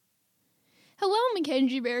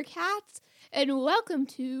McKendree Bearcats, and welcome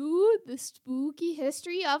to the spooky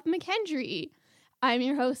history of McKendree. I'm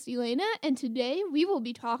your host, Elana, and today we will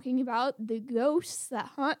be talking about the ghosts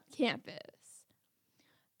that haunt campus.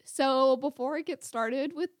 So before I get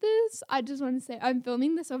started with this, I just want to say I'm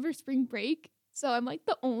filming this over spring break, so I'm like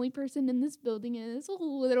the only person in this building, and it's a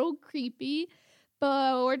little creepy,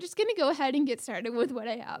 but we're just going to go ahead and get started with what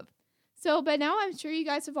I have. So by now, I'm sure you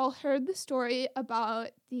guys have all heard the story about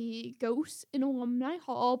the ghosts in Alumni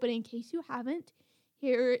Hall, but in case you haven't,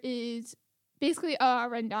 here is basically a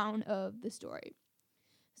rundown of the story.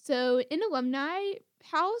 So in Alumni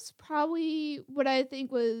House, probably what I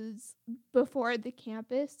think was before the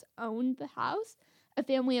campus owned the house, a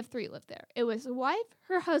family of 3 lived there. It was a wife,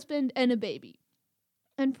 her husband, and a baby.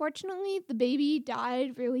 Unfortunately, the baby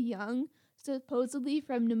died really young, supposedly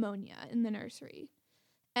from pneumonia in the nursery.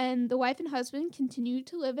 And the wife and husband continued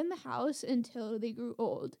to live in the house until they grew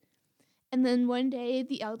old. And then one day,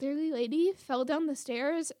 the elderly lady fell down the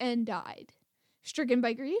stairs and died. Stricken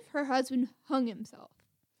by grief, her husband hung himself.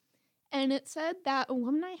 And it's said that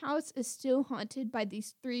Alumni House is still haunted by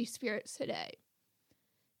these 3 spirits today.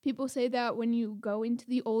 People say that when you go into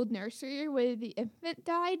the old nursery where the infant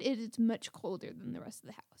died, it is much colder than the rest of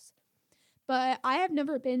the house. But I have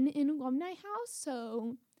never been in Alumni House,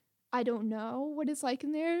 so I don't know what it's like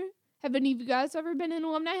in there. Have any of you guys ever been in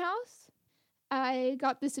Alumni House? I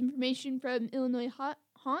got this information from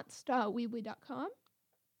illinoishaunts.weebly.com.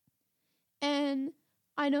 And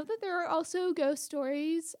I know that there are also ghost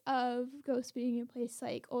stories of ghosts being in places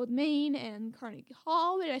like Old Main and Carnegie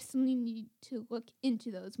Hall, but I still need to look into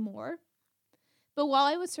those more. But while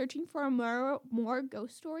I was searching for more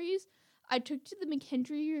ghost stories, I took to the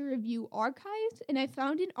McKendree Review archives, and I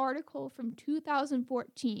found an article from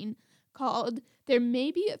 2014 called "There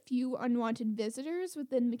May Be a Few Unwanted Visitors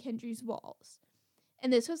Within McKendree's Walls."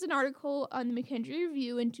 And this was an article on the McKendree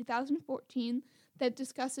Review in 2014 that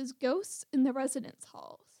discusses ghosts in the residence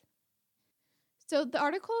halls. So the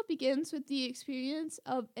article begins with the experience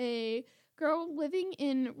of a girl living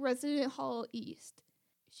in Resident Hall East.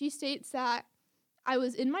 She states that, "I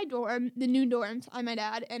was in my dorm, the new dorms, I might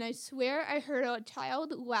add, and I swear I heard a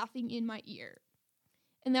child laughing in my ear."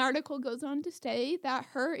 And the article goes on to say that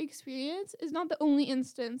her experience is not the only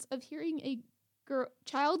instance of hearing a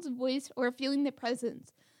child's voice or feeling the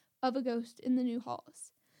presence of a ghost in the new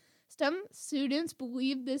halls. Some students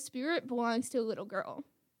believe this spirit belongs to a little girl.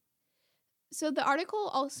 So the article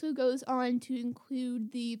also goes on to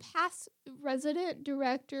include the past resident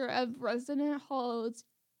director of Resident Halls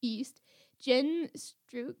East, Jen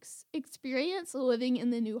Strook's experience living in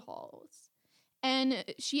the new halls. And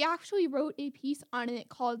she actually wrote a piece on it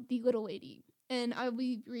called The Little Lady, and I'll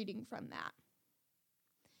be reading from that.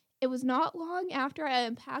 "It was not long after I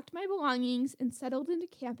unpacked my belongings and settled into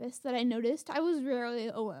campus that I noticed I was rarely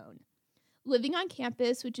alone. Living on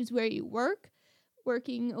campus, which is where you work,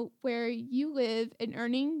 working where you live, and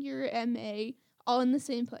earning your MA, all in the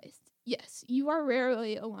same place. Yes, you are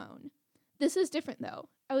rarely alone. This is different, though.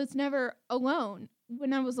 I was never alone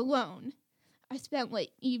when I was alone. I spent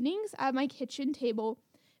late evenings at my kitchen table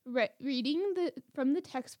reading from the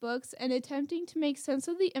textbooks and attempting to make sense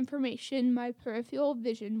of the information my peripheral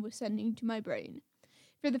vision was sending to my brain.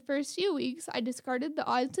 For the first few weeks, I discarded the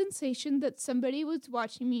odd sensation that somebody was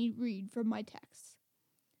watching me read from my texts.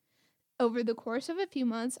 Over the course of a few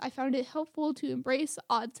months, I found it helpful to embrace the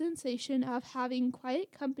odd sensation of having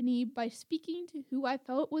quiet company by speaking to who I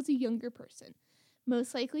felt was a younger person,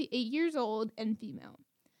 most likely 8 years old and female.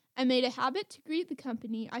 I made a habit to greet the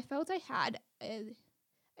company. I felt I had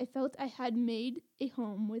made a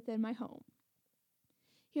home within my home.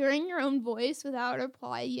 Hearing your own voice without a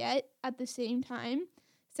reply, yet at the same time,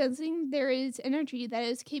 sensing there is energy that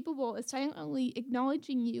is capable of silently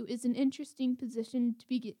acknowledging you is an interesting position to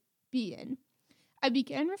be in. I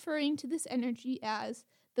began referring to this energy as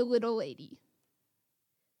the little lady.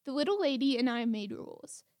 The little lady and I made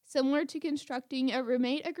rules, similar to constructing a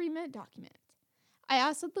roommate agreement document. I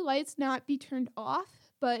asked that the lights not be turned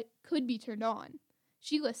off, but could be turned on.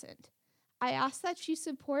 She listened. I asked that she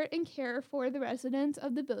support and care for the residents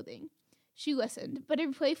of the building. She listened, but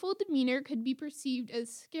her playful demeanor could be perceived as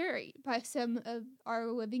scary by some of our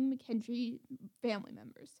living McKendree family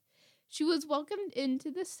members. She was welcomed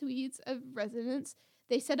into the suites of residents.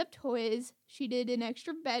 They set up toys, she did an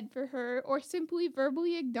extra bed for her, or simply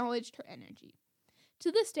verbally acknowledged her energy.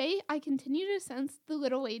 To this day, I continue to sense the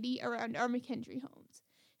little lady around our McKendree homes.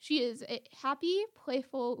 She is happy,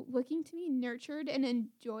 playful, looking to be nurtured, and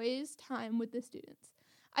enjoys time with the students.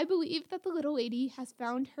 I believe that the little lady has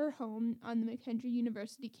found her home on the McKendree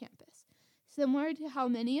University campus, similar to how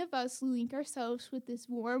many of us link ourselves with this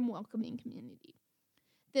warm, welcoming community.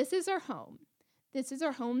 This is our home. This is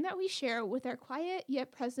our home that we share with our quiet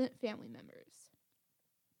yet present family members.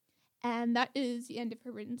 And that is the end of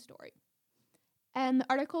her written story. And the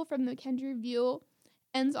article from the McKendree Review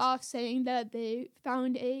ends off saying that they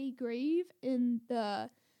found a grave in the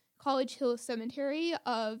College Hill Cemetery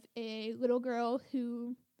of a little girl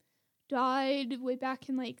who died way back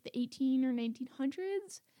in like the 18 or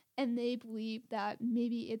 1900s, and they believe that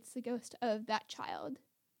maybe it's the ghost of that child.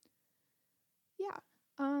 Yeah.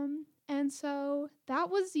 And so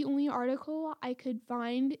that was the only article I could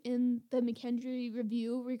find in the McKendree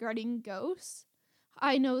Review regarding ghosts.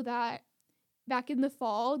 I know that back in the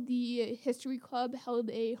fall, the History Club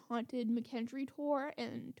held a haunted McKendree tour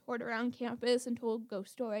and toured around campus and told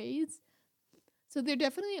ghost stories. So there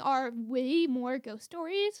definitely are way more ghost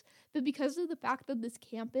stories, but because of the fact that this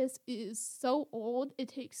campus is so old, it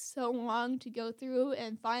takes so long to go through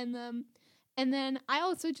and find them. And then I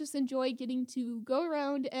also just enjoy getting to go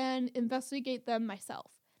around and investigate them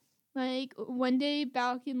myself. Like one day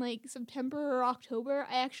back in like September or October,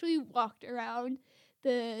 I actually walked around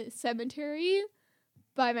the cemetery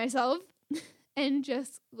by myself and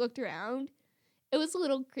just looked around. It was a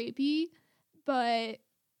little creepy, but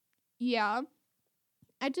yeah,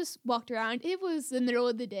 I just walked around. It was the middle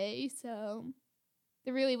of the day, so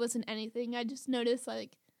there really wasn't anything. I just noticed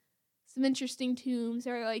like some interesting tombs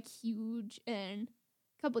that are like huge and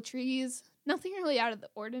a couple trees. Nothing really out of the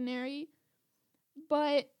ordinary,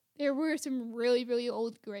 but there were some really, really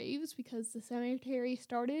old graves because the cemetery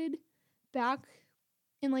started back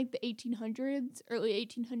in like the 1800s, early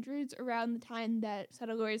 1800s, around the time that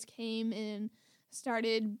settlers came and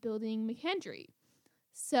started building McKendree.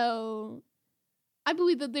 So I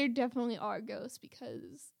believe that there definitely are ghosts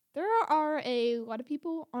because there are a lot of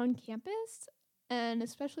people on campus, and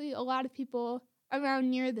especially a lot of people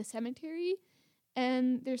around near the cemetery.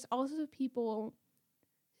 And there's also people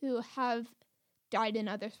who have died in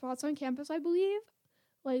other spots on campus, I believe,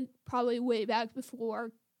 like probably way back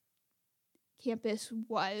before campus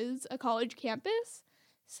was a college campus.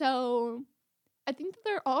 So I think that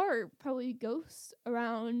there are probably ghosts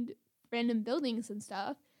around random buildings and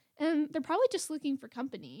stuff, and they're probably just looking for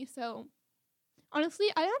company. So honestly,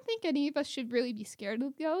 I don't think any of us should really be scared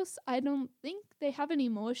of ghosts. I don't think they have any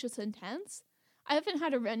malicious intents. I haven't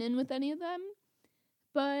had a run-in with any of them,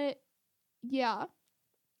 but yeah.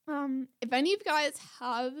 If any of you guys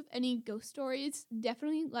have any ghost stories,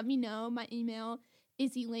 definitely let me know. My email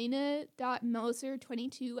is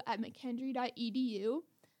elena.melser22@mckendree.edu.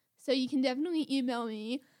 So you can definitely email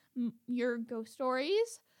me your ghost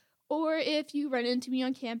stories. Or if you run into me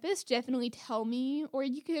on campus, definitely tell me. Or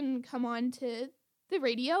you can come on to the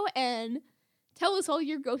radio and tell us all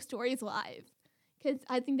your ghost stories live. Because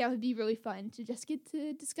I think that would be really fun to just get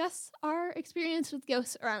to discuss our experience with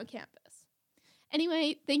ghosts around campus.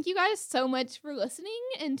 Anyway, thank you guys so much for listening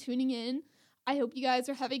and tuning in. I hope you guys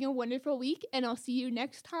are having a wonderful week, and I'll see you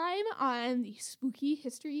next time on the spooky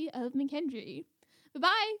history of McKendree.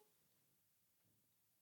 Bye-bye!